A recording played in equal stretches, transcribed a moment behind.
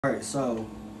Alright, so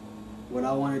what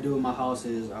I want to do in my house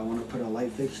is I want to put a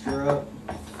light fixture up.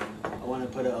 I want to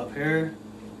put it up here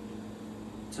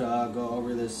to go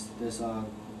over this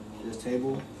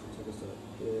table.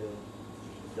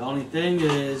 The only thing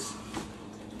is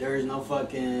there is no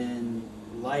fucking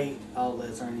light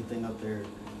outlets or anything up there.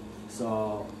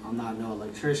 So I'm not no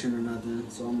electrician or nothing.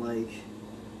 So I'm like,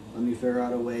 let me figure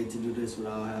out a way to do this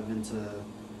without having to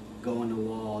go into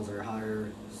walls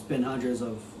or spend hundreds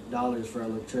of dollars for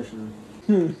an electrician.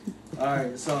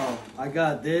 Alright, so I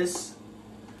got this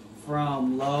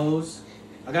from Lowe's.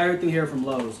 I got everything here from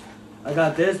Lowe's. I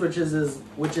got this, which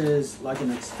is like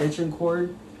an extension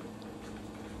cord.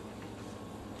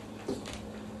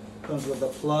 Comes with a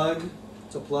plug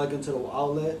to plug into the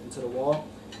outlet, into the wall,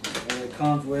 and it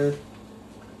comes with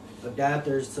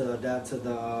adapters to adapt to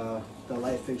the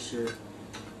light fixture.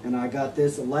 And I got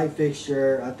this light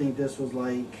fixture. I think this was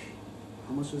like,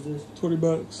 how much was this? 20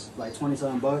 bucks. Like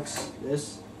 27 bucks.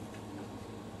 This,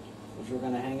 which we're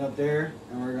gonna hang up there,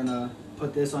 and we're gonna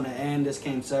put this on the end. This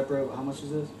came separate. How much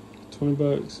was this? 20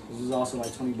 bucks. This is also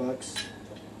like 20 bucks.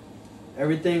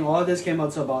 Everything, all this came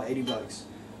up to about 80 bucks.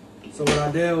 So what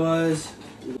I did was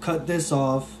cut this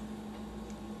off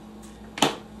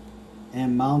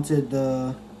and mounted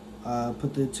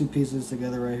put the two pieces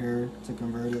together right here to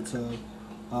convert it to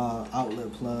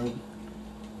outlet plug.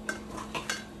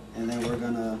 And then we're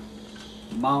gonna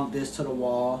mount this to the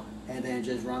wall and then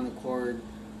just run the cord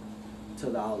to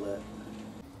the outlet.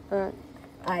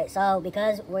 Alright, so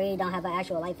because we don't have an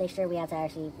actual light fixture, we have to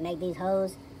actually make these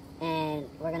hoses, and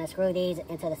we're gonna screw these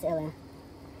into the ceiling.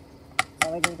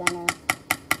 So we're just gonna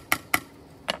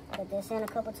put this in a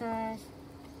couple times.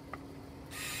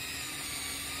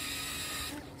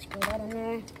 Screw that in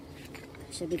there.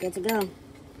 Should be good to go.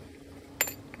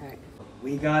 Alright.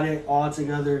 We got it all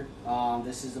together.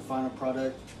 This is the final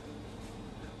product.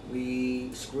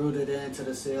 We screwed it into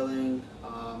the ceiling,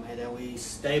 and then we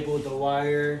stapled the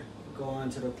wire going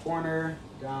to the corner,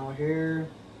 down here,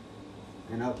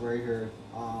 and up right here.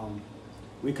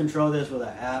 We control this with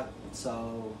an app,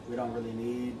 so we don't really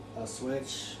need a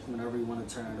switch. Whenever we want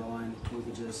to turn it on, we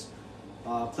could just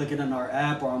click it in our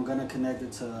app, or I'm gonna connect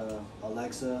it to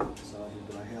Alexa. So you'd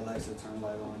be like, hey Alexa, turn the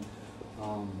light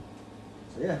on.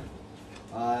 So yeah.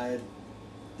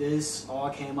 This all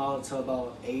came out to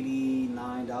about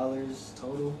 $89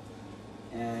 total,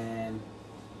 and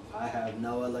I have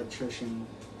no electrician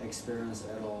experience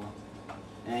at all.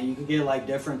 And you can get like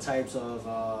different types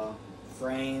of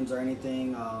frames or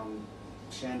anything,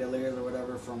 chandeliers or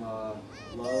whatever from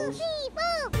Lowe's.